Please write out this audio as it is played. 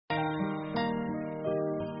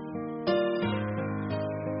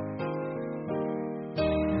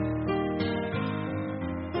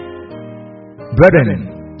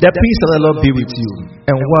Brethren, the peace of the Lord be with you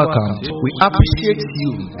and welcome. We appreciate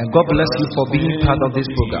you and God bless you for being part of this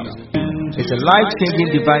program. It's a life-changing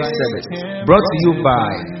divine service brought to you by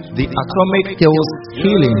the Atomic Hills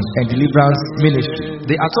Healing and Deliverance Ministry.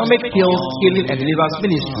 The Atomic Hills Healing and Deliverance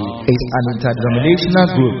Ministry is an interdenominational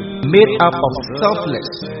group made up of selfless,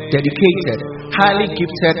 dedicated, highly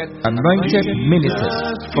gifted, anointed ministers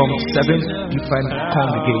from 7 different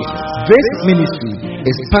congregations. This ministry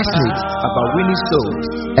is passionate about winning souls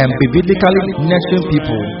and biblically nurturing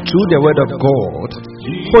people through the word of God,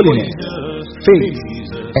 holiness, faith,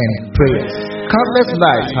 and prayers. Countless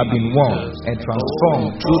lives have been won and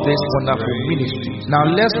transformed through this wonderful ministry. Now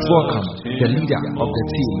let's welcome the leader of the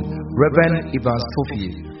team, Reverend Evans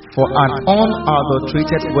Fofi, for an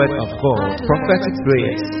unadulterated word of God, prophetic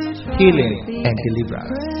prayers, healing, and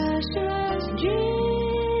deliverance.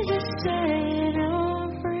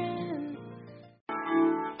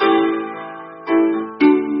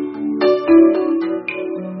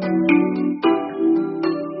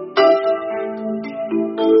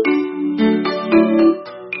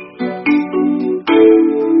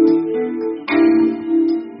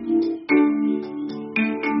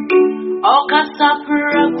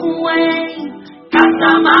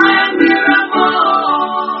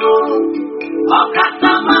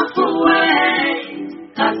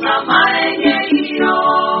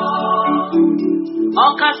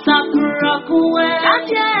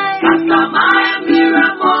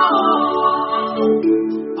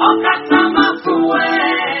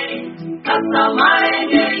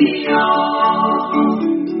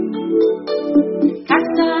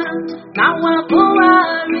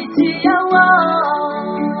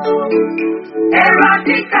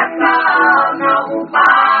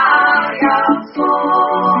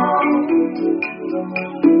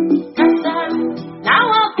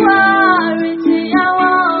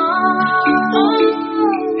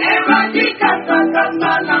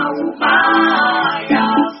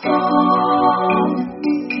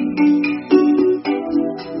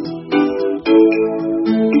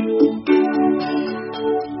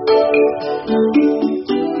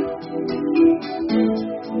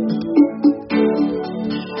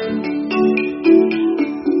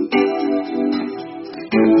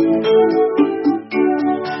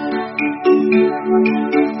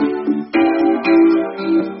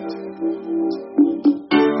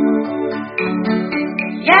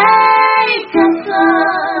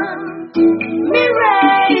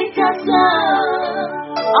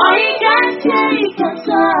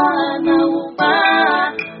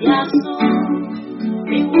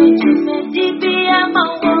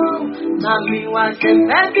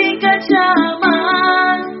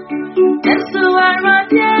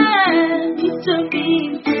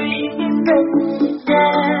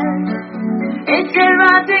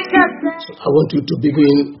 I want you to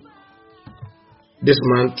begin this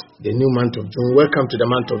month, the new month of June. Welcome to the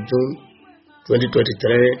month of June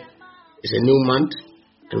 2023. It's a new month,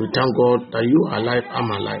 and we thank God that you are alive,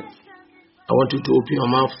 I'm alive. I want you to open your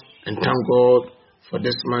mouth and thank God for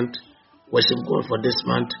this month. Worship God for this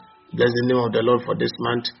month. Bless the name of the Lord for this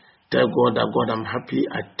month. Tell God that God, I'm happy.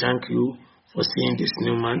 I thank you for seeing this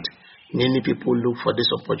new month. Many people look for this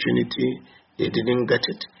opportunity. They didn't get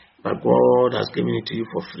it. But God has given it to you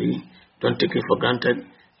for free. Don't take it for granted.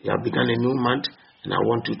 You have begun a new month, and I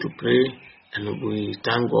want you to pray, and we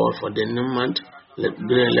thank God for the new month. Let's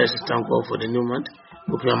thank God for the new month.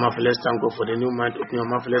 Open your mouth, let's thank God for the new month. Open your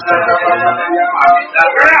mouth, let's thank God for the new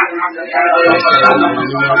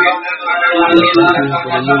month. Let's thank God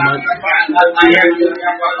for the new month. Let's thank you for the new month.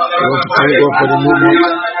 I want to thank God for the new month.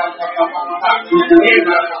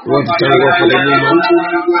 I want to thank God for the new month.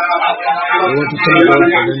 I want to thank God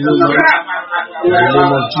for the new month. In the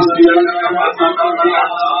name of Jesus.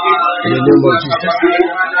 In the name of Jesus.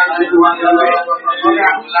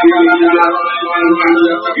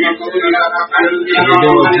 In the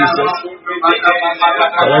name of Jesus.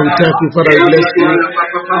 I want to thank you, Father. I bless you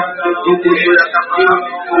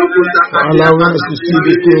for allowing us to see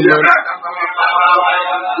this new month.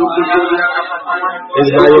 It's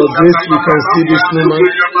by your grace we can see this new month.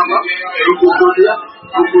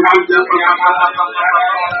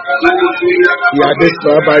 We are this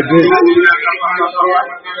far by grace.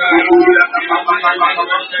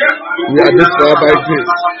 We are this far by grace.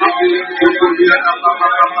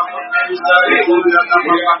 We come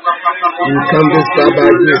this far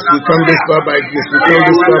by grace. We come this far by grace. We come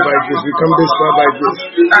this far by grace. We come this far by grace.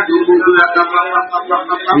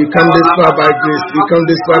 We come this far by grace. We come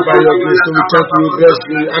this far by your grace. So we thank you, we bless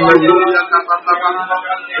you, we honor you.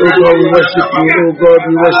 Oh God, we worship you. Oh God,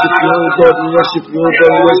 we worship you. Oh God, we worship you. Oh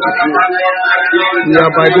God, we worship you. We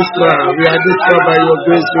are by this far. We are this far by your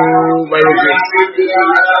grace. Oh, by your grace.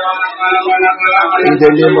 In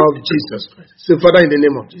the name of Jesus Christ. So Father, in the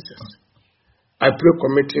name of Jesus, I pray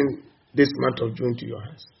committing this month of June to your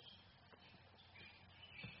hands.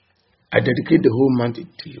 I dedicate the whole month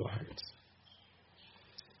to your hands.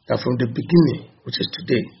 That from the beginning, which is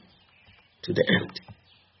today, to the end,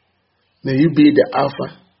 may you be the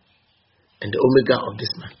Alpha and the Omega of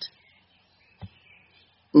this month.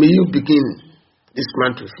 May you begin this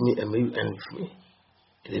month with me and may you end with me.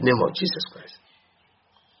 In the name of Jesus Christ.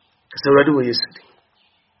 Because already we're yesterday.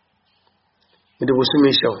 May the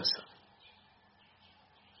Wosumi show us.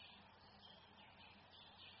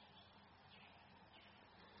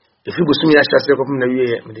 If you Wosumi Asha say come na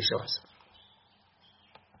wiye may the show us.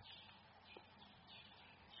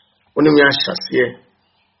 Oni mi Asha say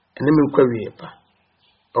ene me nkwa wiye pa.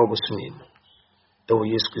 O Wosumi mu. E wo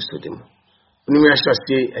Yesu Kristo dem. Oni mi Asha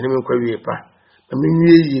say ene me nkwa wiye pa. Ma me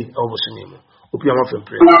wiye yi o Wosumi mu. Opi ama fe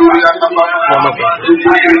pray.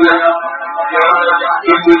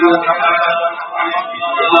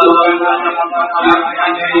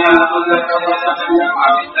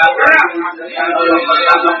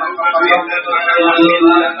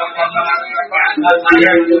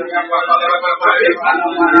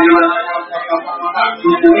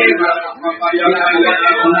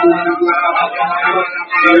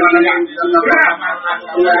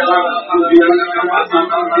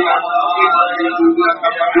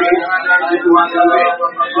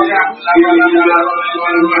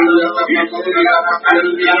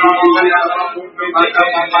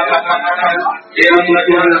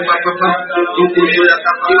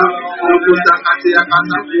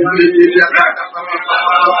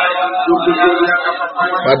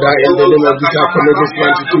 Father, in the name of Jesus, I commit this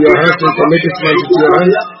man to your hands. We commit this man to your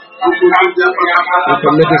hands. We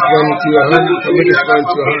commit this man to your hands. We commit this man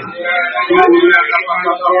to your hands.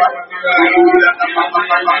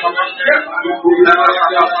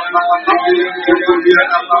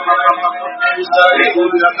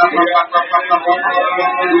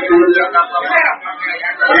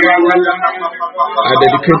 I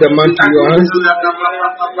dedicate the man to your hands.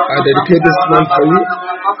 I dedicate this man for you.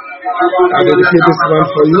 I dedicate this man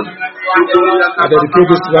for you. I dedicate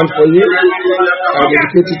this man for you. I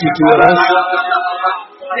dedicate it to your hands.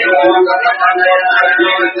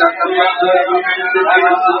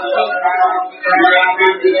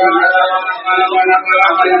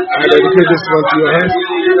 I dedicate this one to your hands.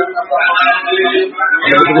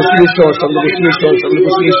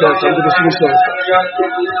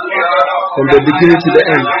 From the beginning to the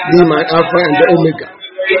end, be my Alpha and the Omega.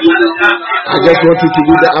 I just want you to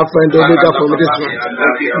be the Alpha and the Omega from this month.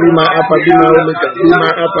 Be my Alpha, be my Omega. Be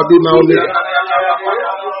my Alpha, be my Omega.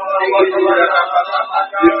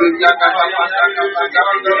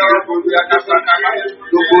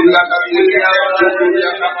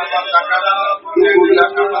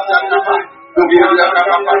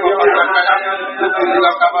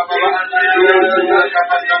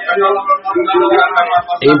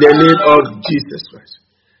 In the name of Jesus Christ.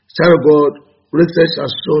 Child of God, research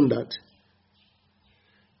has shown that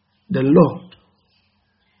the Lord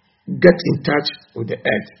gets in touch with the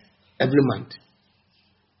earth every month.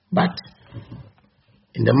 But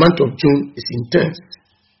in the month of June, it's intense.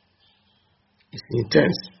 It's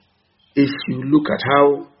intense. If you look at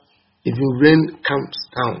how even rain comes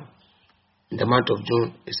down in the month of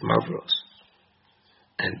June, it's marvelous.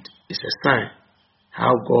 And it's a sign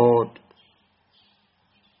how God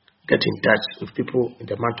gets in touch with people in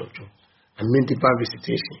the month of June. I mean divine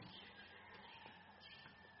visitation.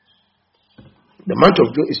 The month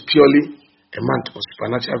of June is purely a month of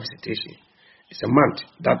supernatural visitation. It's a month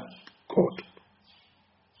that God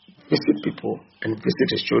visit people and visit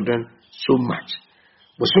his children so much.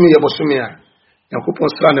 Bosumi ya yakupon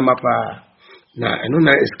sra ne mapa na eno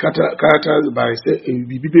na is characterized by say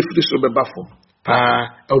bibi free so be bafo pa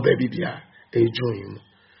e oba bibia e join.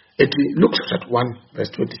 It Luke chapter 1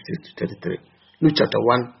 verse 26 to 33. Luke chapter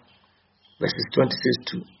 1 verses 26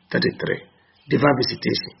 to 33. Divine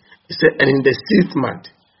visitation. It said, and in the 6th month,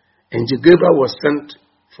 angel Gabriel was sent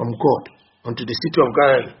from God unto the city of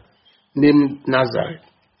Galilee named Nazareth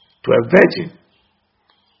to a virgin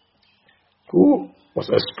who was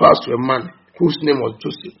espoused to a man whose name was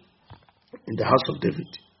Joseph in the house of David.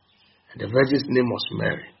 And the virgin's name was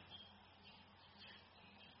Mary.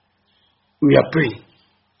 we are praying.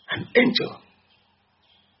 An angel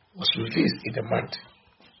was released in the month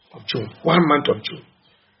of June. 1 month of June.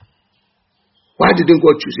 Why didn't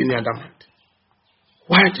God choose any other month?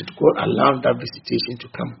 Why did God allow that visitation to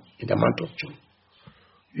come in the month of June?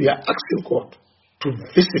 We are asking God to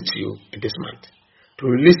visit you in this month, to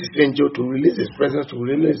release His angel, to release His presence, to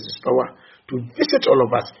release His power, to visit all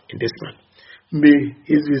of us in this month. May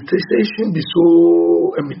His visitation be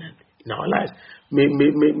so eminent in our lives. May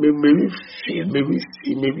we feel, may we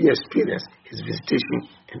see, may we experience His visitation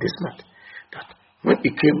in this month. That when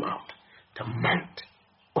it came out, the month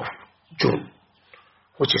of June,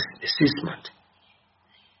 which is the 6th month,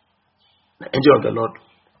 the angel of the Lord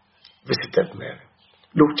visited Mary.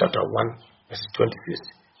 Luke chapter 1, verses 26.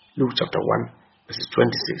 Luke chapter 1, verses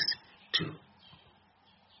 26 to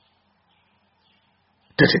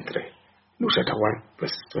 33. Luke chapter 1,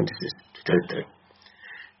 verses 26 to 33.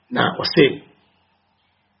 Now, I say,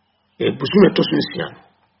 Busumi Tosunisian,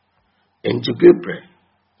 and Jugabre,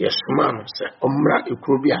 yes, man, say, Omra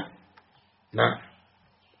Ukrobia, na,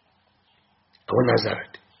 I want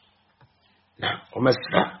Nazareth. Now,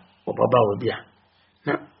 Omesra, or Baba Obia.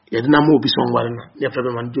 Now, Yadina mo be somewhere, near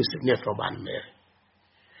February Joseph, near Faban Mary.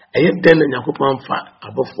 I have then in Yakopan fat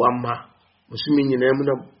above 1 ma, Busumi in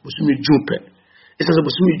Emuna, Busumi Jumpe. It says a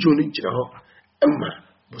Busumi June in Chinaho, Emma,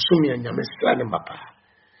 Busumi and Yamestra and Mapa.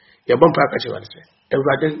 Yabampa Kachavan said, and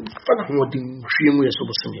rather Father Holding 3 years of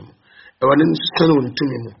Busumi. I didn't stand on 2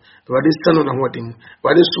 minutes. I didn't stand on a wedding.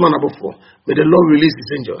 I didn't stand on before. May the Lord release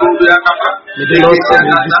His angel. May the Lord send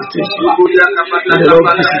His visitation. May the Lord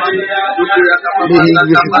visit you. May He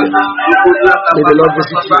visit you. May the Lord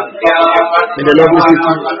visit you. May the Lord visit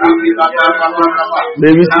you.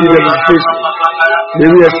 May we see the visitation. May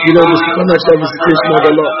we experience the supernatural visitation of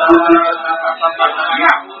the Lord.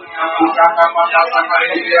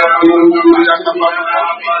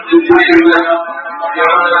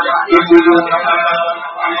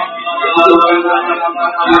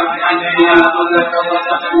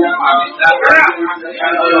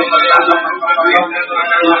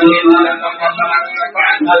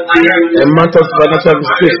 A month of supernatural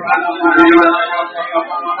visitation.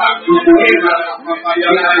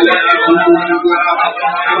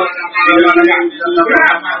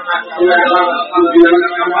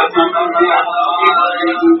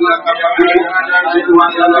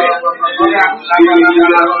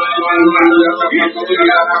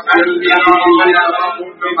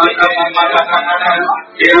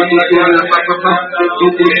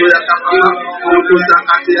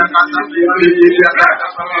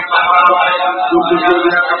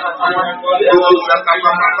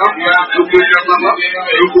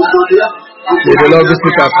 May the Lord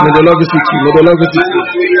visit us. May the Lord visit you. May the Lord visit you.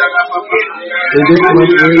 In this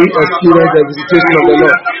month, may we experience the visitation of the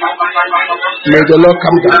Lord. May the Lord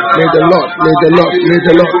come down. May the Lord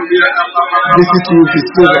visit you with His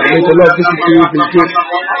favor. May the Lord visit you with His grace.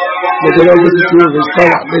 May the Lord visit you with His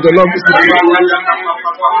power. May the Lord visit you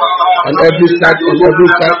on every side. On every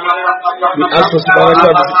side, we ask for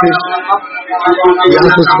supernatural visitation. We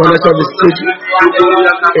ask for supernatural visitation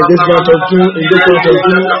in this month of June. In this month of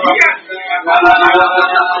June.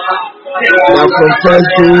 Now from 1st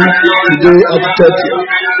June today up to 30th.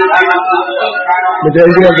 May the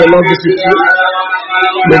angel of the Lord visit you.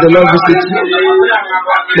 May the Lord visit you.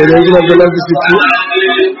 May the angel of the Lord visit you.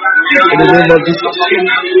 In the name of Jesus.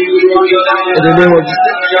 In the name of Jesus.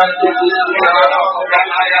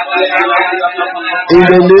 In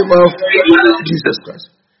the name of Jesus Christ.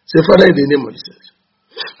 Say, Father, in the name of Jesus.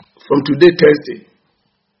 From today, Thursday,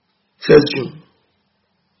 1st June,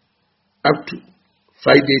 up to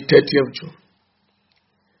Friday, 30th of June,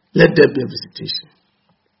 let there be a visitation.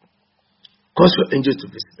 Cause your angels to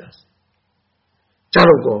visit us. Child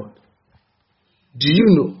of God, do you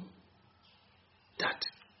know that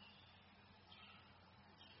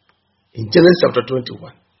in Genesis chapter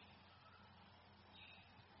 21,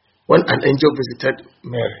 when an angel visited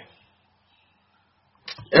Mary,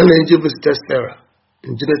 an angel visited Sarah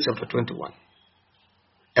in Genesis chapter 21,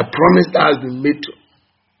 a promise that has been made to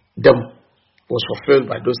them was fulfilled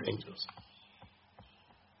by those angels.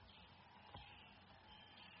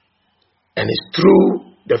 And it's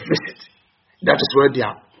through the visit that is where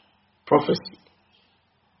their prophecy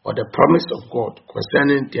or the promise of God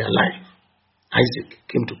concerning their life, Isaac,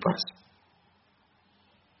 came to pass.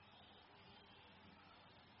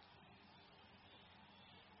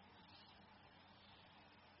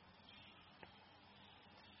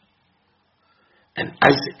 And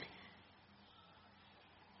Isaac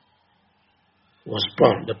was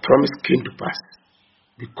born. The promise came to pass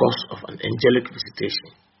because of an angelic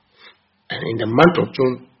visitation. And in the month of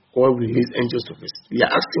June, God released angels to visit. We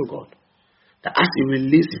are asking God that as he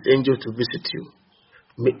releases his angel to visit you,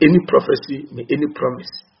 may any prophecy, may any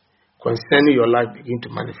promise concerning your life begin to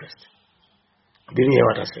manifest. You didn't hear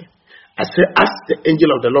what I said. I said, as the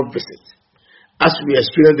angel of the Lord visits, as we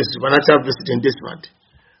experience the supernatural visit in this month,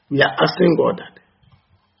 we are asking God that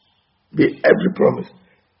every promise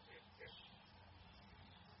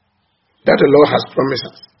that the Lord has promised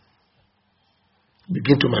us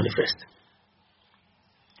begin to manifest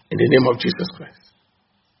in the name of Jesus Christ.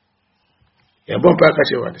 Yabon pa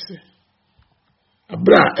kache wa de se.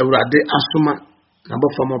 Abra Ewurade asoma na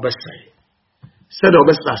bofo mo besai. Said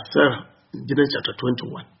obesta Sarah in Genesis chapter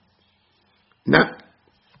 21. Na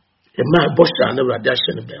ema bosha na Ewurade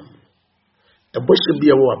ahye ne bem. E bosha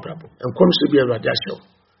bia wo abrabo. Enkom se bia Ewurade ahye.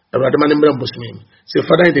 Ewurade ma ne mbra bosmem. Say,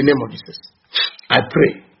 Father, in the name of Jesus, I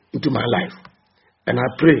pray into my life and I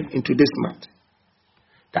pray into this month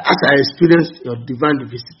that as I experience your divine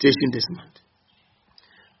visitation this month,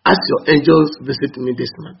 as your angels visit me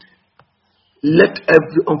this month, let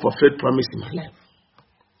every unfulfilled promise in my life,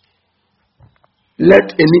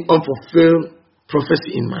 let any unfulfilled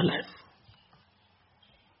prophecy in my life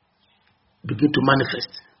begin to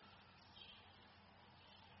manifest.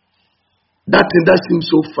 That thing that seems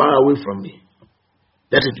so far away from me,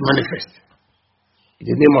 let it manifest in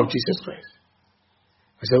the name of Jesus Christ.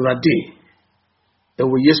 I said, Radi, there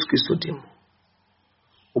will yes Christo dim.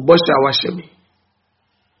 Ubosha washemi.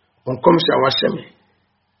 Unkomsha washemi.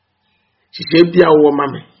 She said, Bia wo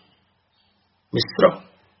mame. Mistro.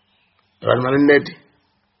 Radman nedi.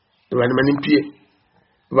 Radman pie.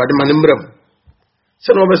 Radman mbram.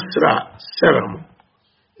 Seno bestra seram.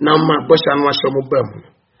 Nama bosha washomu bam.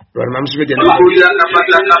 Radman smedi na.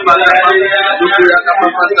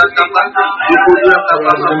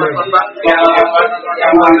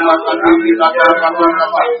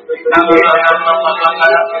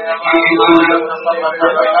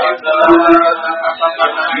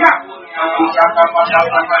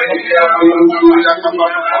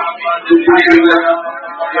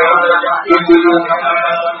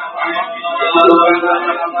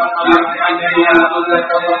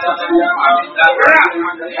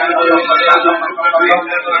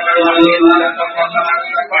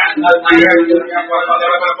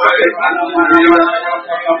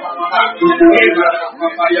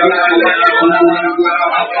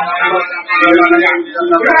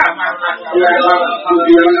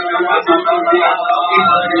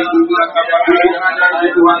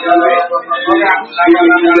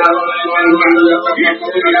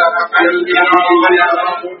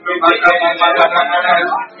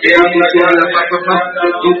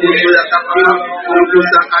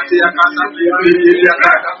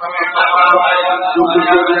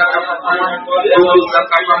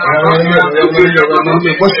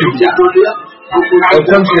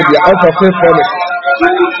 Unfulfilled promise,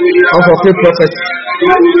 unfulfilled prophecy,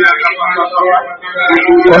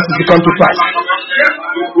 cause it to come to pass.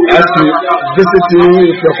 As you visit you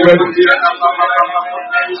with your presence,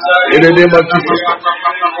 in the name of Jesus,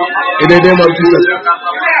 in the name of Jesus,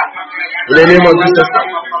 in the name of Jesus,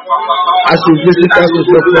 as you visit us with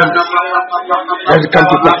your presence, let it come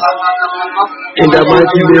to pass. In the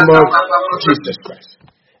mighty name of Jesus Christ.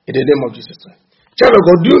 In the name of Jesus Christ. Child of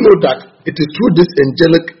God, do you know that it is through this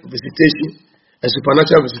angelic visitation and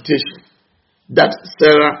supernatural visitation that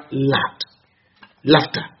Sarah laughed?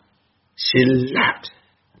 Laughter. She laughed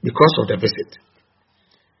because of the visit.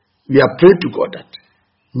 We are praying to God that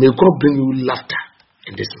may God bring you laughter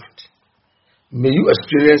in this month. May you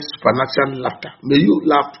experience supernatural laughter. May you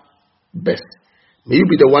laugh best. May you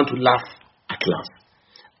be the one to laugh at last.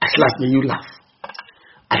 At last, may you laugh.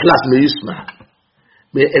 At last, may you smile.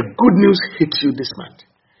 May a good news hit you this month.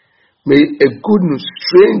 May a good news,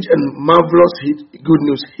 strange and marvelous good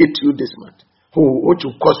news hit you this month. What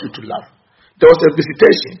will cause you to laugh? There was a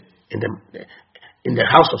visitation in the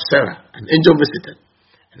house of Sarah. An angel visited.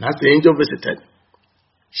 And as the angel visited,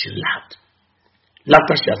 she laughed.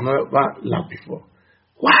 Laughter she has never laughed before.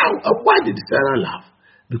 Wow! Why did Sarah laugh?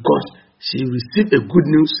 Because she received a good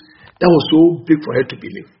news that was so big for her to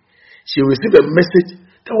believe. She received a message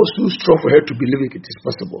that was too strong for her to believe it is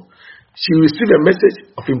possible. She received a message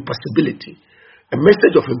of impossibility. A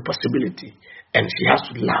message of impossibility. And she has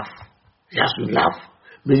to laugh. She has to laugh.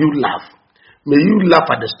 May you laugh. May you laugh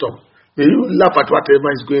at the storm. May you laugh at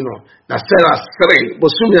whatever is going on. Now Sarah Sere,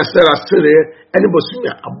 Bosumia Sarah Sere, any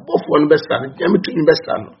Bosumia above one best son, Yamitu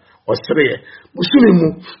Investano, or Sere,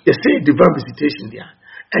 Bosumimu, they say divine visitation there.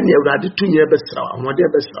 And you are the 2 year best son, and 1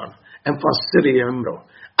 year best son, and for Sere Amro.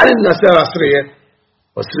 I didn't know Sarah Sere.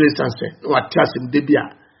 Or three instances, no attach him debia,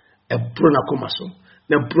 a brona comaso,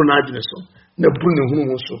 no brona adresso, na brune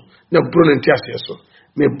hunu so na brune ntiase so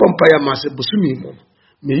me bompa ya mase busumi mo.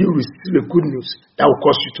 May you receive the good news that will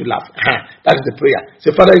cause you to laugh. That is the prayer.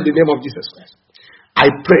 Say, Father, in the name of Jesus Christ,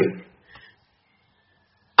 I pray,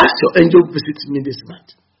 as your angel visits me this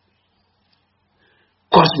month,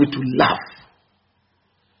 cause me to laugh.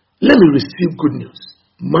 Let me receive good news,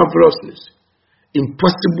 marvelous news,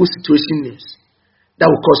 impossible situation news that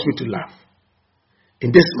will cause me to laugh.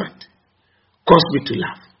 In this month, cause me to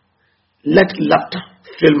laugh. Let laughter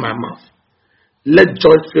fill my mouth. Let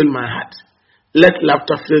joy fill my heart. Let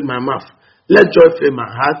laughter fill my mouth. Let joy fill my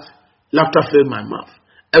heart. Laughter fill my mouth.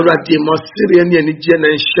 Everybody must see any gen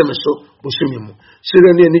and shame so busumimu. See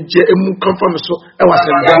any gen emu confirm so. I was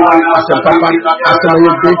a man, as a papa, as a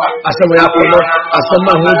man, as a man, as a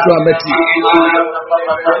man who to a meti.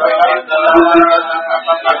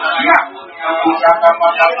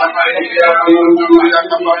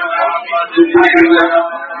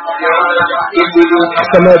 As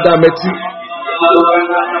a man that meti.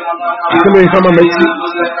 As a man come a meti.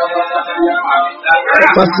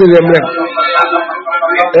 Fasting remember.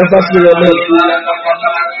 Emphasis remember.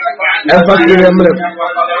 Emphasis remember.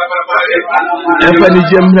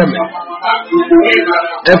 Emphasis remember.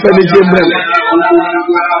 Emphasis remember.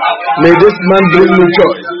 May this man bring me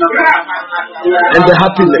joy and the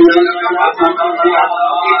happiness.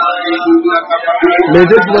 May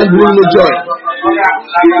this man bring me joy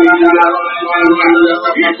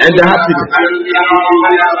and the happiness.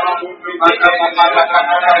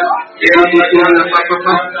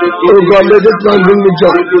 Oh God, may this man bring me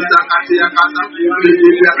joy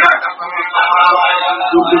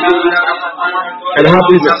and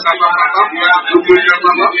happiness.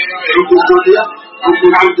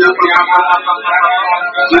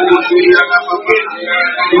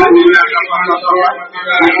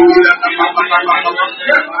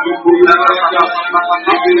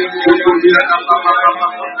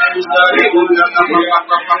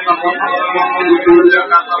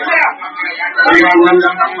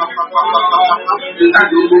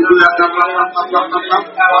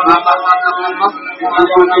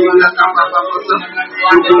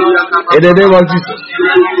 In the name of Jesus.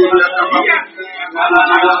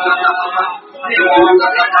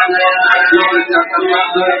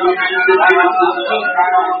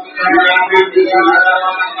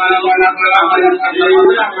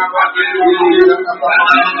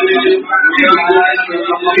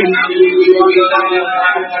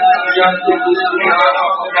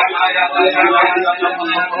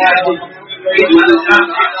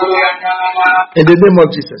 In the name of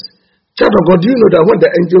Jesus. Child of God, do you know that when the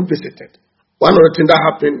angel visited, one of the things that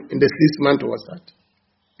happened in the 6th month was that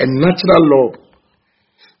a natural law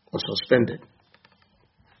was suspended.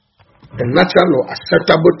 A natural law,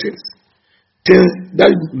 acceptable things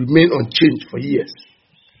that remain unchanged for years,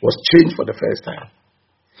 was changed for the first time.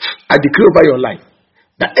 I declare over your life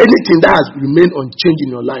that anything that has remained unchanged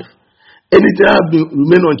in your life, anything that has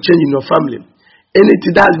remained unchanged in your family,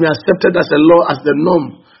 anything that has been accepted as a law, as the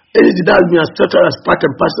norm, anything that has been accepted as part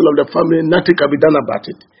and parcel of the family, nothing can be done about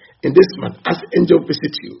it. In this month, as the angel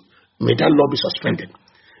visits you, may that law be suspended.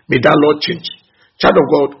 May that law change. Child of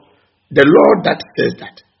God, the law that says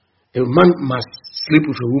that a man must sleep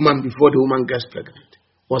with a woman before the woman gets pregnant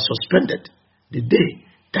was suspended the day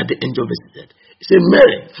that the angel visited. He said,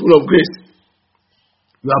 Mary, full of grace,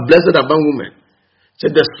 you are blessed among women. He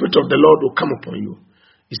said, the Spirit of the Lord will come upon you.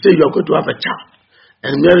 He said, you are going to have a child.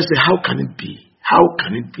 And Mary said, how can it be? How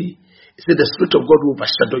can it be? He said, the Spirit of God will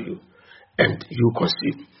overshadow you and you will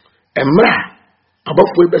conceive. And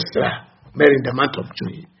above Mary in the month of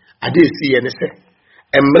June, I didn't see anything.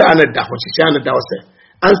 And Mara and that was she and that was it.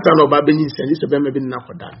 And son of Babin said, this is maybe enough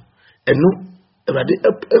for that. And no,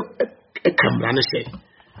 a camera say.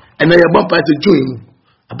 And I bump at the June,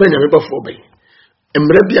 a penny before me. And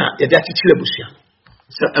Rebia, a Dutch Chilabusian.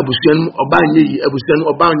 So Abusian or Bany, Abusian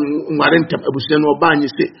or Bany, Marentum, Abusian or Bany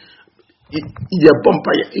say, you're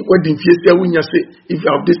bumper, it wasn't fiesta when you say, if you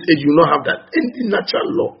have this age, you don't have that. Any natural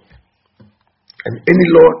law. And any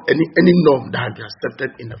law, any norm that has been accepted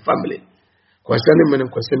in the family concerning men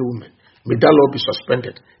and concerning women, may that law be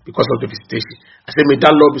suspended because of the visitation. I say, may that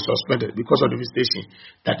law be suspended because of the visitation.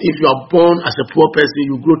 That if you are born as a poor person,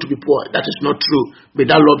 you grow to be poor. That is not true. May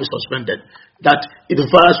that law be suspended. That as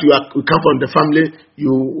far as you come from the family,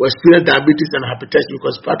 you experience diabetes and hypertension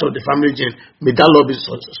because part of the family gene, may that law be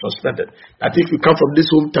suspended. That if you come from this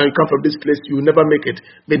hometown, you come from this place, you will never make it.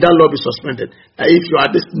 May that law be suspended. That if you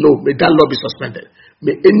are this, no, may that law be suspended.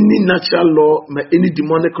 May any natural law, may any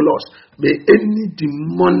demonic laws, may any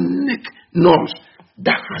demonic norms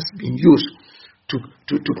that has been used to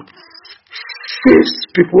face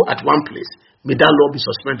people at one place, May that law be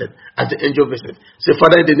suspended as the angel visit. Say,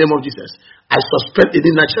 Father, in the name of Jesus, I suspend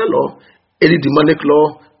any natural law, any demonic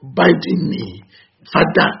law binding me.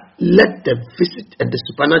 Father, let the visit and the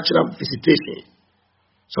supernatural visitation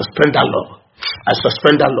suspend that law. I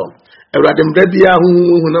suspend that law.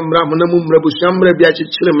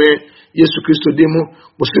 Yesu Kristo demo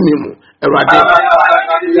musimimu erade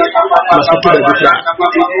masutu babika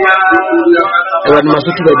erade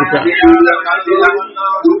masutu babika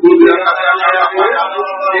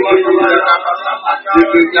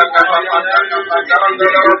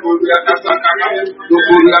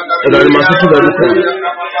erade masutu babika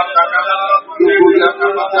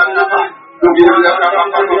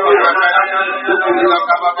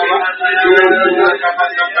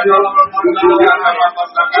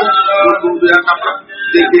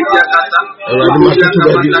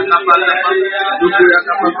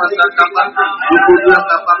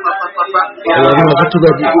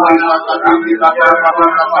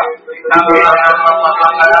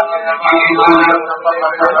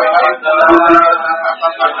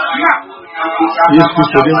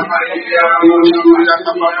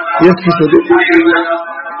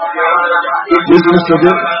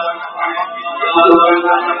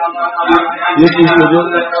Yes,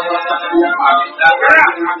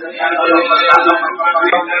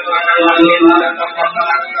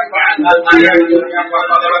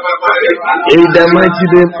 in the mighty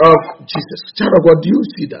name of Jesus. Child of God, do you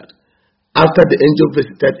see that? After the angel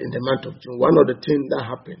visited in the month of June, one of the things that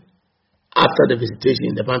happened after the visitation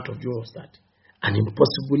in the month of June was that an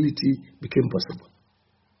impossibility became possible.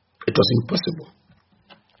 It was impossible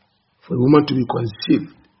for a woman to be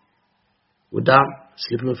conceived without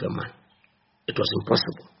sleeping with a man. It was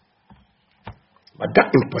impossible. But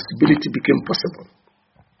that impossibility became possible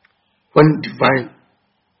when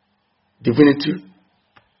divinity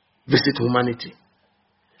visit humanity.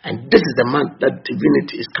 And this is the month that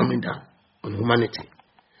divinity is coming down on humanity.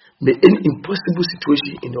 May any impossible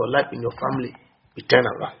situation in your life, in your family, be turned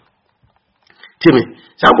around. Tell me,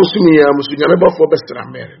 some Muslim for best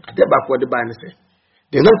American. I back what the Bible says.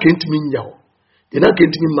 They're not going to mean Yahoo. They're not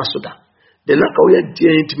going to mean Masuda. They're not going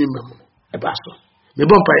to mean Mamu. A basso. Me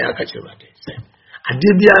bumpire I catch you right there.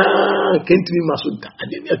 Adebia can't mean Masuda.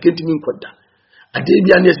 Adebia can't mean Koda.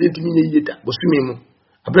 Adebia needs to mean Yeta. Bosumimu.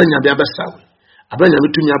 Abranya Biaba Sawi. Abranya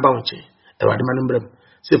Mitunya Bounty. A Radamanum.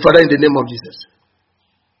 Say, Father, in the name of Jesus,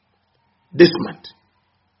 this month,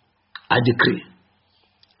 I decree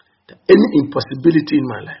that any impossibility in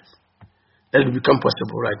my life, that will become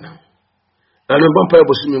possible right now. I remember Papa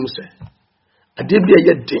Bosumimu say, Adebia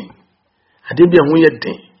Yedin. Adebia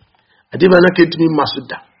Huyedin. Adebia Nakentimi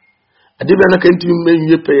Masuda. Adebia Nakentimi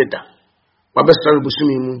Yepeda. Wabestra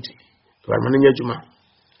Bosumimu. Uramania Juma.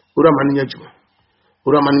 Uramania Juma.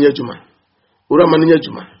 Uramania Juma. Uramania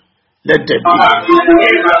Juma. Let there be. Let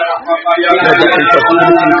that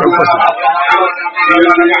impossibility become possible.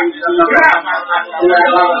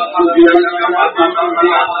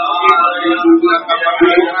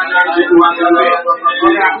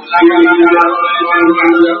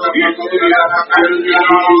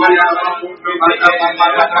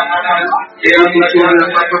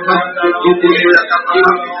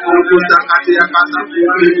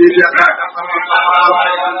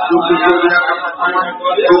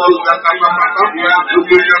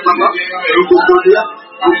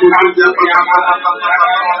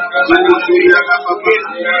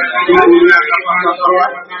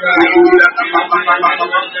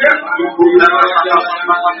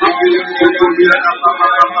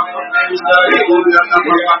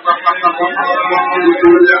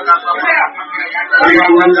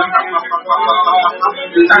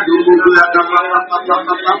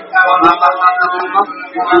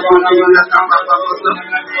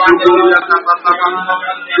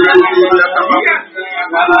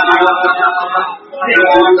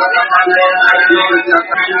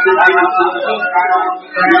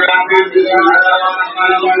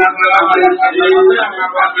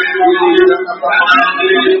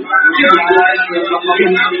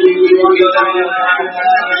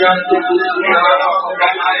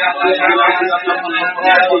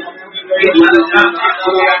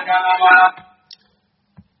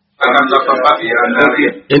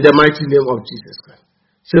 In the mighty name of Jesus Christ.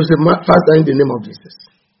 So, Father, in the name of Jesus,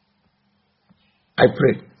 I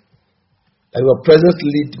pray that your presence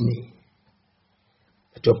lead me,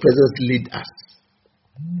 that your presence lead us.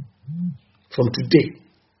 From today,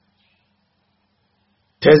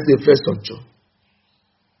 Thursday, 1st of June,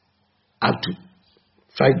 up to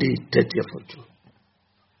Friday, 30th of June,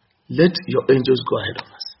 let your angels go ahead of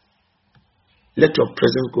us. Let your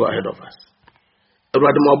presence go ahead of us.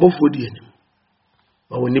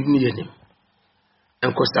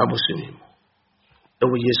 and Costa Bosunim.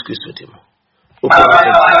 And we use Christotimo.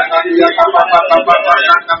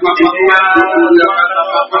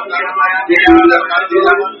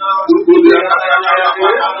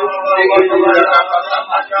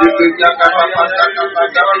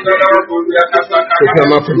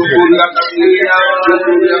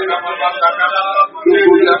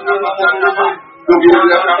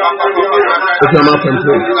 Open your mouth and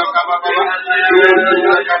pray.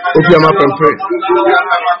 Open your mouth and pray.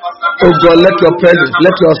 Oh God, let your presence,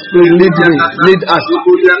 let your spirit lead me, lead us.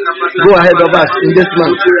 Go ahead of us in this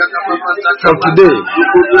month. From today,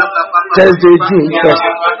 Thursday, June 1st,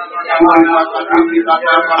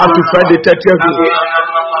 up to Friday, 30th June.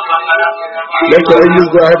 Let your angels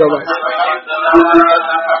go ahead of us.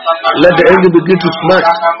 Let the angel begin to smash.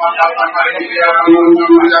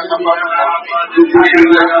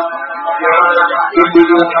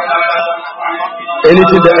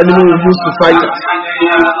 Anything the enemy will use to fight us.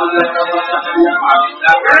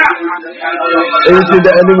 Anything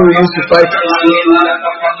the enemy will use to fight us.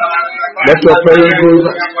 Let your prayer go with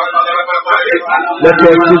us. Let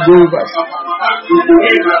your grace go with us.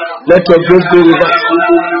 Let your grace go with us.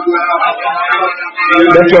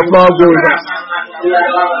 Let your power go with us.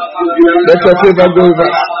 Let your favor go with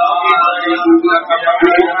us.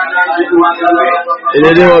 In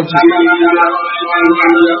the name of Jesus.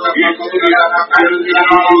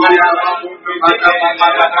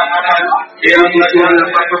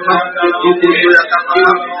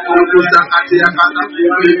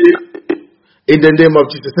 In the name of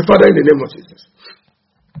Jesus. The Father, in the name of Jesus.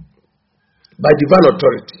 By divine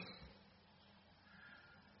authority,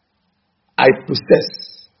 I possess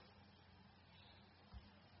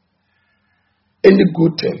any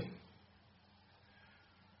good thing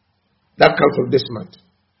that comes from this month.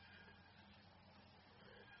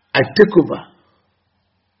 I take over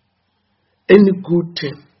any good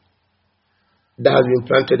thing that has been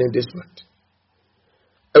planted in this month.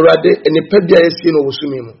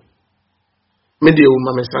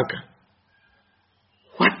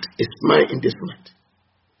 What is mine in this month?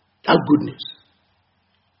 That good news,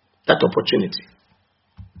 that opportunity,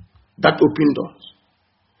 that open doors,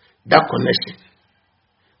 that connection,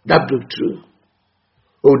 that breakthrough,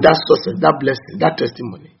 that success, that blessing, that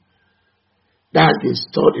testimony, that has been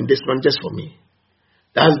stored in this month just for me.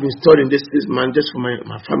 That has been stored in this month just for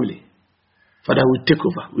my family. Father, we take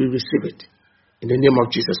over, we receive it in the name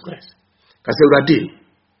of Jesus Christ. Because every day,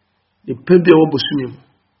 the people will be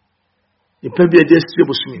the people are just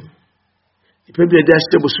stable swimming. The people are just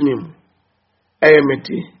stable swimming. I am it.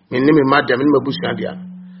 My name is Madam. My name is Bushadia.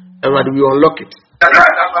 And we unlock it.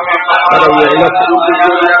 Father, we unlock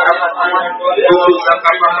it.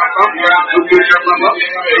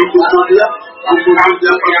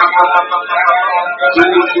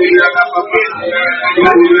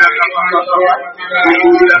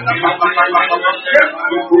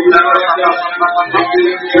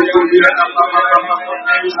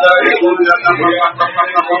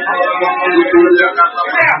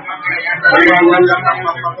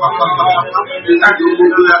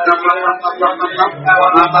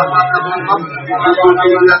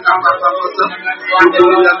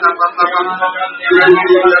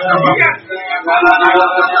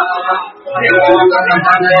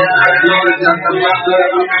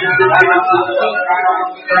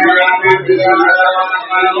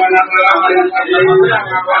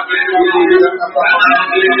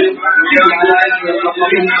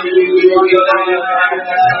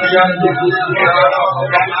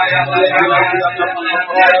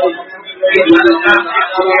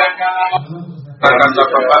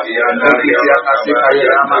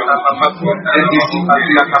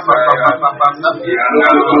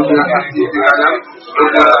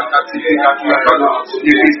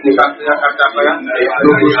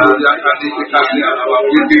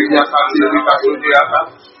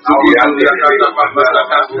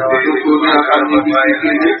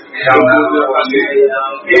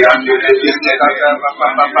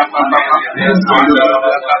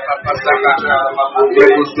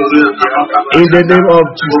 In the name of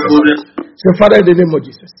Jesus. So, Father, in the name of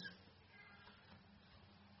Jesus.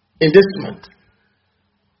 In this month,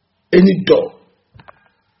 any door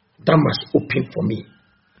that must open for me,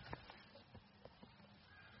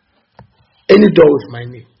 any door with my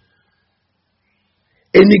name,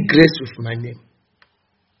 any grace with my name,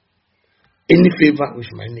 any favor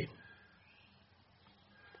with my name,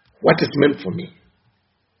 what is meant for me,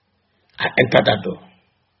 I enter that door.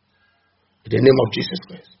 In the name of Jesus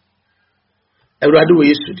Christ. Everybody will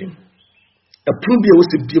use to them. A prove was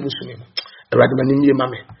to be able to name. Everybody, my name,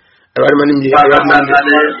 mammy. Any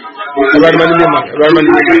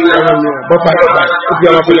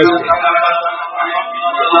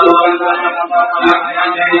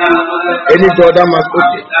door that must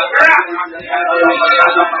open.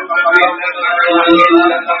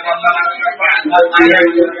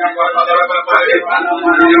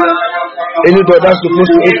 Any door that's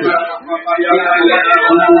supposed to open.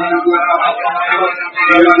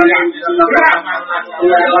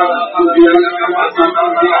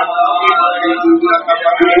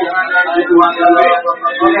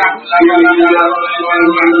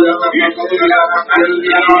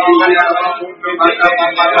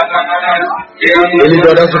 Any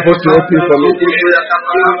door that's supposed to open for me.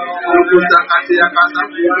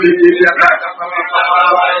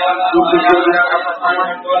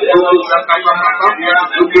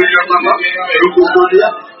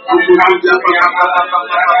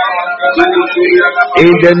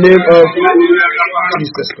 In the name of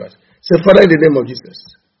Jesus Christ. Say, Father, in the name of Jesus,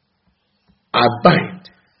 I bind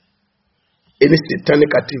any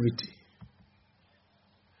satanic activity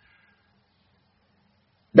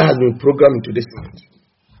that has been programmed into this month.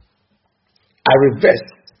 I reverse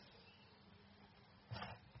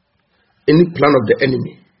any plan of the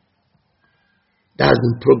enemy that has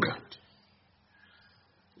been programmed.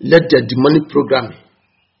 Let the demonic programming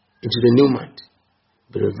into the new month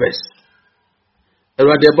be reversed.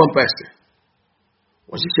 Everybody, person.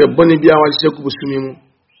 Once you say, Bonnie, be our Jacobusumimu,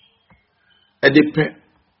 Edipe,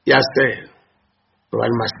 Yastel, or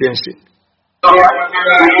Master.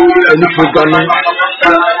 Any programming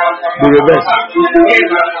be reversed.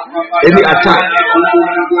 Any attack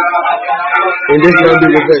in this man be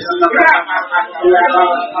reversed.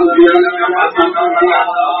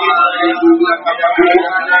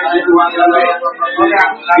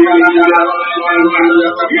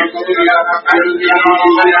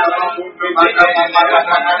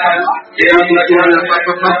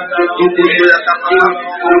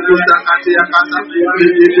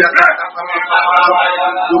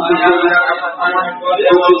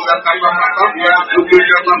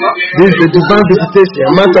 This is the divine visitation,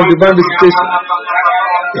 a month of divine visitation.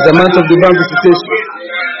 It's a month of divine visitation.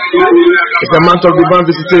 It's a month of divine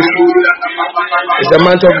visitation. It's a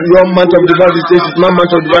month of your month of divine visitation. It's my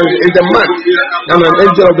month of divine visitation. It's a month. And an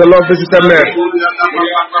angel of the Lord visited Mary.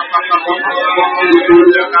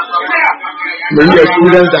 May you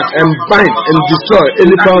experience that and bind and destroy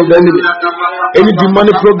any power of the enemy, any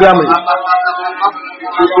demonic programming.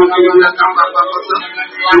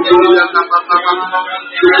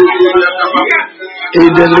 In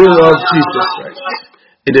the name of Jesus Christ.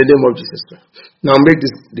 In the name of Jesus Christ. Now make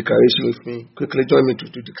this declaration with me. Quickly join me to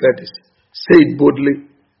declare this. Say it boldly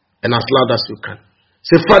and as loud as you can.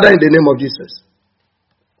 Say, Father, in the name of Jesus,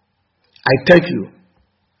 I thank you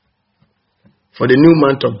for the new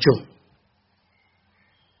month of June.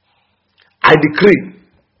 I decree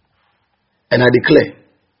and I declare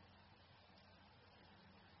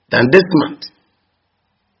that this month,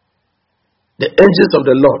 the angels of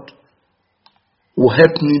the Lord will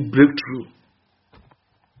help me break through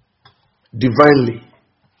divinely.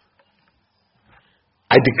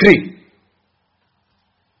 I decree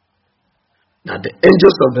that the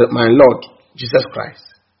angels of my Lord Jesus Christ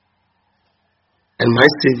and my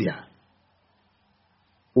Savior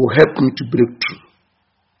will help me to break through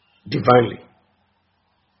divinely.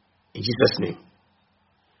 In Jesus' name.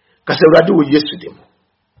 Because I do yesterday.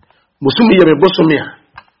 Musumi yeme bosomia.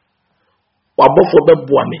 Wabofo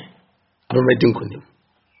beboa me.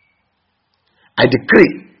 I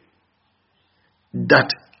decree that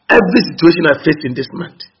every situation I face in this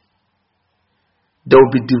month, there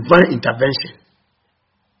will be divine intervention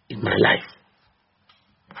in my life.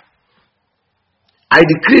 I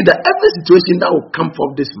decree that every situation that will come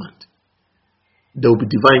from this month, there will be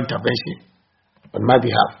divine intervention on my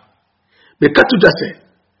behalf. Because to just say,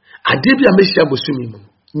 I did be a message of Sumim,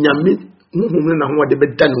 Yami, Muhammad, and what they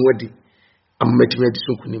be done with it. I'm making a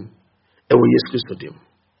discussion.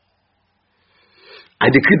 I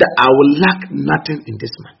decree that I will lack nothing in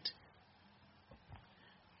this month.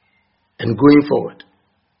 And going forward,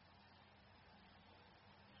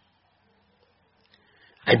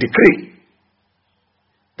 I decree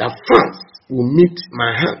that funds will meet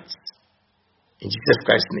my hands in Jesus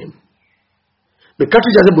Christ's name. The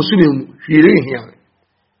country just Bosulim hearing here.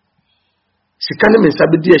 She can't even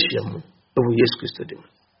sabi dear Shiamu over yes Christ.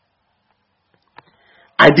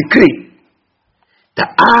 I decree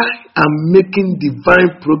that I am making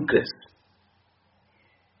divine progress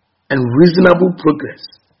and reasonable progress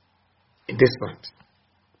in this month.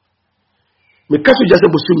 Because we just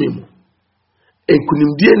Bosumimu. I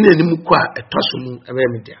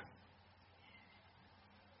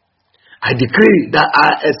I decree that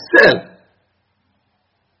I excel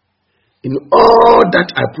in all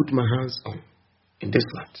that I put my hands on in this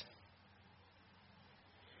month.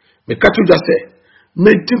 Me katu just say,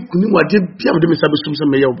 me think kuni wadi biam de me sabe sumsa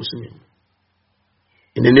me ya obusumi.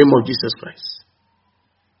 In the name of Jesus Christ.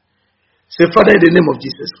 Say, Father, in the name of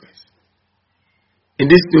Jesus Christ, in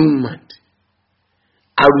this new month,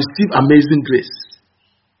 I receive amazing grace,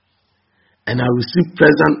 and I receive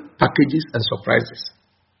present packages and surprises.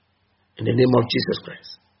 In the name of Jesus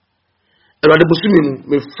Christ. Awurade busumi mu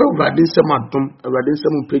me fa awurade nsɛm adom awurade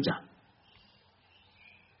nsɛm mpagya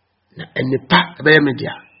na enipa ɛbɛyɛ me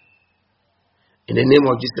dea. In the name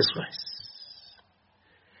of Jesus Christ.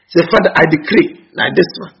 Say, Father, I decree that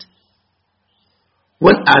this month,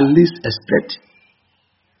 when I least expect,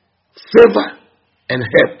 favor and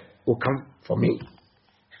help will come for me.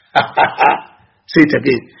 Say it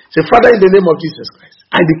again. Say, Father, in the name of Jesus Christ,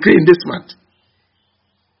 I decree in this month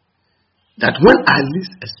that when I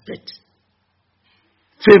least expect,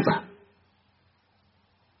 favor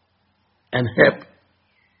and help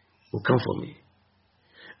will come for me.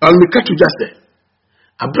 I'll make to just say,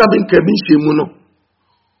 Abraham Kevin Shemuno,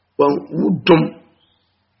 one woodom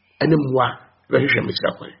and moi, in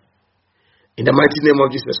the mighty name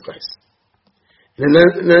of Jesus Christ. In the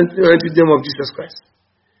mighty name of Jesus Christ.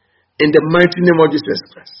 In the mighty name of Jesus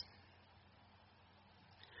Christ.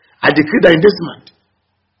 I decree that in this month,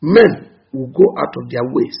 men will go out of their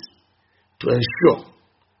ways to ensure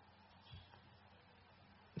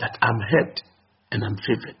that I'm helped and I'm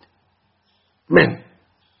favored. Men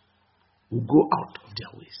will go out of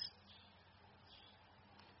their ways.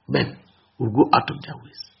 Men will go out of their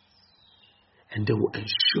ways. And they will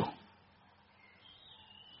ensure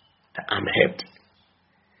that I'm helped.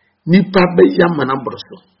 Nipa be yamana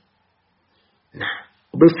broso. Na,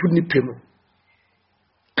 obefu nipa mu.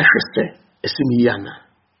 Ahwese esimi yana.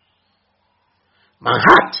 My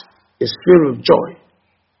heart is filled with joy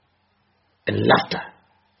and laughter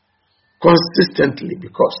consistently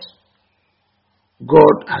because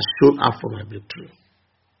God has shown up for my breakthrough.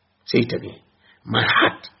 Say it again. My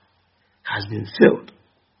heart has been filled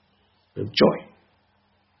with joy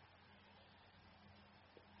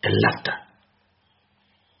and laughter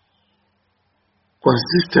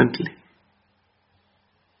consistently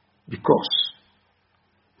because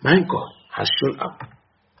my God has shown up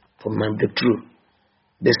for my breakthrough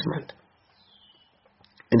this month.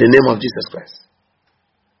 In the name of Jesus Christ.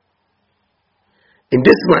 In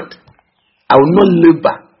this month, I will not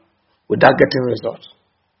labor without getting results.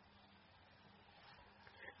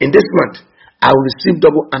 In this month, I will receive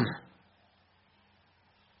double honor.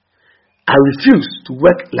 I refuse to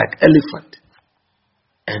work like elephant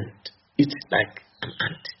and eat like an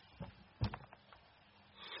ant.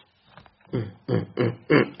 Say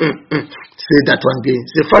that one again.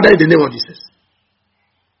 Say, Father, in the name of Jesus.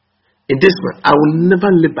 In this month, I will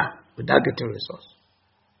never labor without getting results.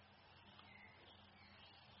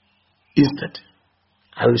 Instead,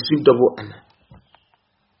 I receive double honor.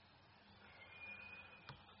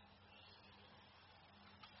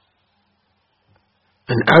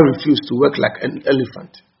 And I refuse to work like an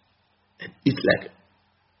elephant and eat like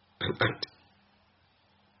an ant.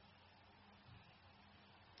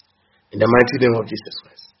 In the mighty name of Jesus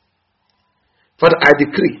Christ. Father, I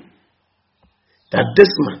decree that this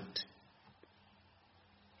month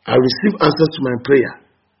I receive answers to my prayer.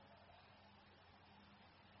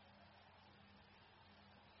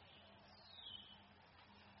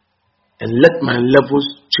 And let my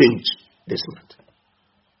levels change this month.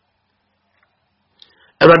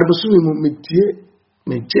 Awurade busumi mu metie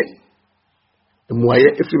meje muaye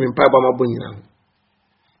efi me mpa ba mabɔ nyina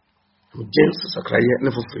meje sakraye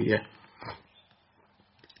ne foforiye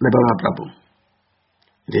na ba ma problem.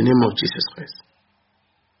 In the name of Jesus Christ.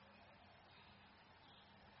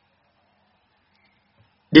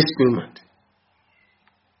 This new month,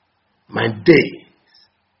 my days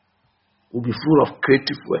will be full of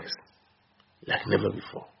creative works like never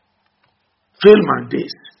before. Fill my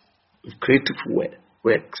days with creative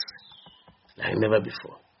works like never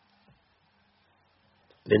before.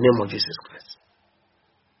 In the name of Jesus Christ.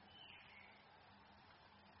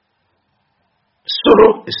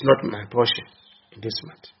 Sorrow is not my portion in this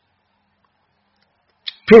month.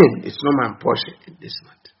 Pain is not my portion in this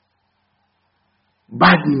month.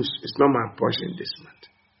 Bad news is not my portion in this month.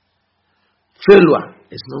 Failure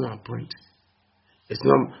is not my point. It's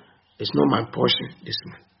not my portion this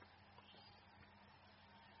month.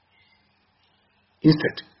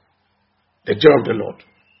 Instead, the joy of the Lord,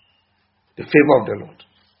 the favor of the Lord,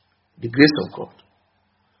 the grace of God,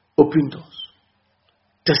 open doors,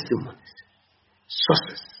 testimonies,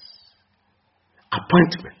 success,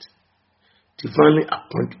 appointment, divinely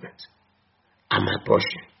appointment are my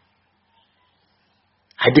portion.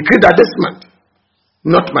 I decree that this month,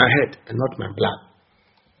 not my head and not my blood,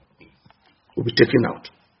 will be taken out.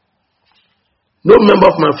 No member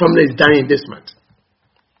of my family is dying this month.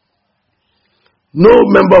 No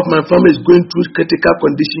member of my family is going through critical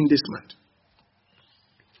condition this month.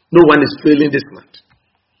 No one is failing this month.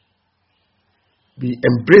 We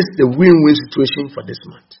embrace the win-win situation for this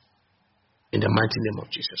month. In the mighty name of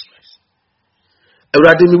Jesus Christ.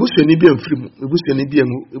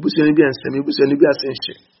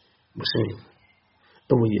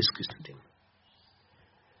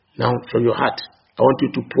 Now, from your heart, I want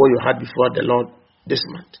you to pour your heart before the Lord this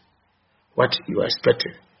month. What you are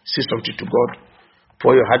expecting. Say something to God.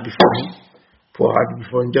 Pour your heart before Him. Pour your heart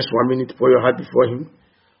before Him. Just 1 minute. Pour your heart before Him.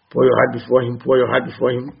 Pour your heart before Him. Pour your heart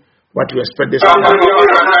before Him. What you expect this month.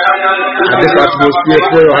 And this atmosphere,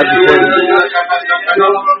 pour your heart before Him.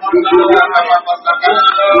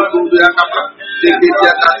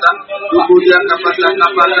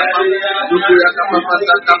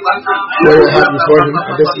 Pour your heart before Him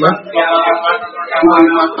at this month.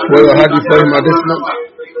 Pour your heart before Him at this month.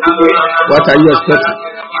 What are you expecting?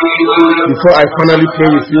 Before I finally pray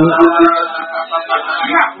with you.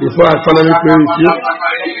 Before I finally pray with you.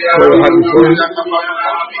 Pour your heart before Him.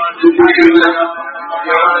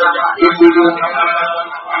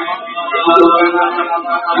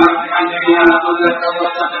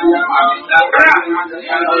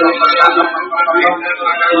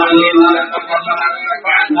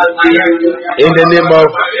 In the name of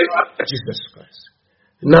Jesus Christ.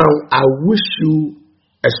 Now I wish you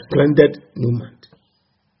a splendid new month.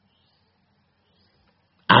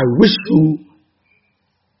 I wish you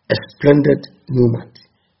a splendid new month.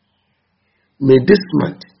 May this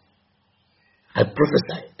month, I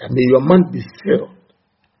prophesy that may your month be filled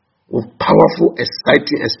with powerful,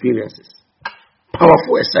 exciting experiences.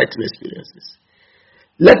 Powerful, exciting experiences.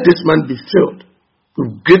 Let this month be filled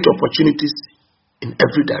with great opportunities in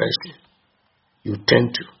every direction you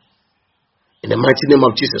turn to. In the mighty name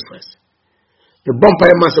of Jesus Christ. The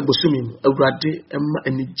Bompire Master Busumi, a Radi, Emma,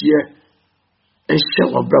 and Nigeria, and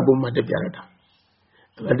Shell of Brabo Madabiarada.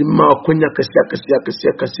 Radima Kunya Kasia.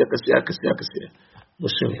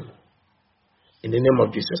 Busumi. In the name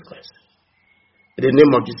of Jesus Christ. In the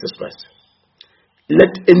name of Jesus Christ. Let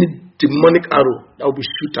any demonic arrow that will be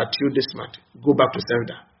shoot at you this month go back to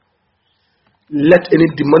sender. Let any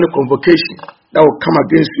demonic convocation that will come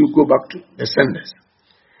against you go back to the senders.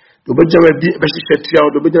 No weapon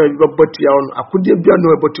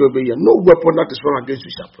that is formed against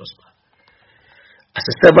you shall prosper. As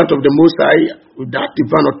a servant of the Most High, with that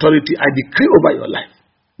divine authority, I decree over your life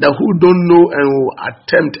that who don't know and will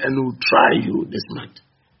attempt and will try you this month,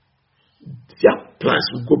 their plans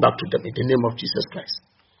will go back to them in the name of Jesus Christ.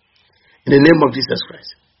 In the name of Jesus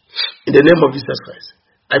Christ. In the name of Jesus Christ.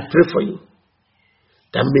 I pray for you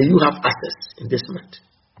that may you have access in this month.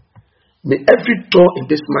 May every door in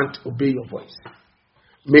this month obey your voice.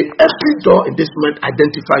 May every door in this month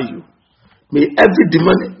identify you. May every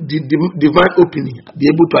divine opening be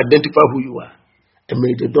able to identify who you are. And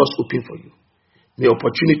may the doors open for you. May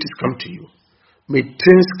opportunities come to you. May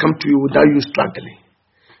things come to you without you struggling.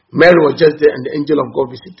 Mary was just there and the angel of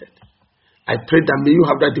God visited. I pray that may you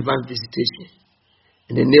have that divine visitation.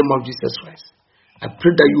 In the name of Jesus Christ. I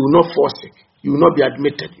pray that you will not fall sick. You will not be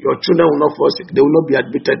admitted. Your children will not fall sick. They will not be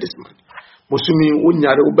admitted this month. May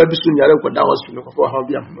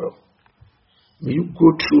you go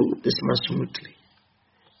through this month smoothly.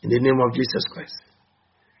 In the name of Jesus Christ.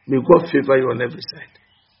 May God favor you on every side.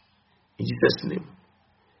 In Jesus' name.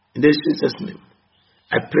 In Jesus' name.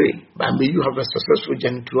 I pray, but may you have a successful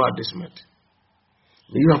journey throughout this month.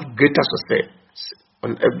 May you have greater success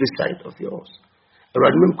on every side of yours.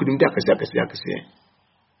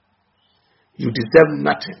 You deserve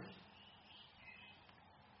nothing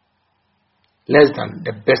less than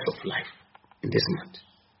the best of life in this month.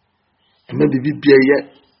 And maybe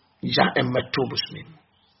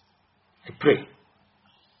I pray.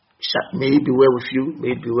 May it be well with you.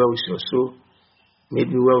 May it be well with your soul. May it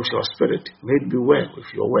be well with your spirit. May it be well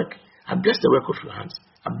with your work. I bless the work of your hands.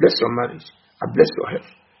 I bless your marriage. I bless your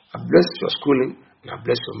health. I bless your schooling. And I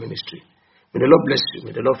bless your ministry. May the Lord bless you.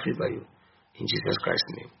 May the Lord favor you. In Jesus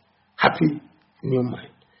Christ's name. Happy new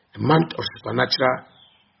month. A month of supernatural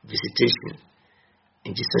visitation.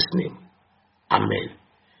 In Jesus' name. Amen.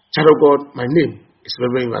 Child of God, my name is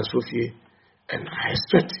Reverend Ivan Sophie, and I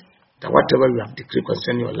expect that whatever you have decreed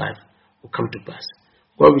concerning your life will come to pass.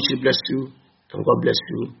 God will bless you, and God bless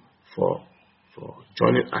you for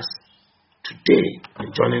joining us today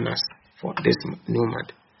and joining us for this new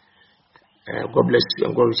month. God bless you,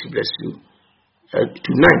 and God will bless you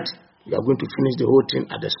tonight, you are going to finish the whole thing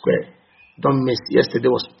at the square. Don't miss. Yesterday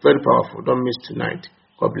was very powerful. Don't miss tonight.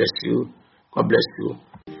 God bless you. God bless you.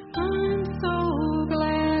 I'm so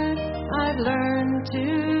glad I've learned to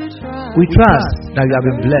trust. We trust that you have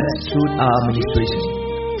been blessed through our administration.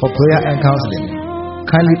 For prayer and counseling,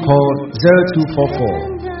 kindly call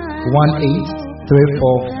 0244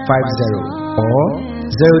 183450 or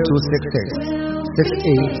 0266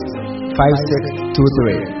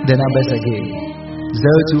 685623. The numbers again: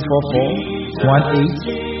 0244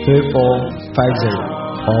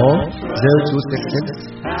 183450 or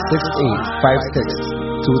 0266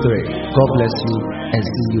 685623. God bless you and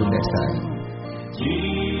see you next time.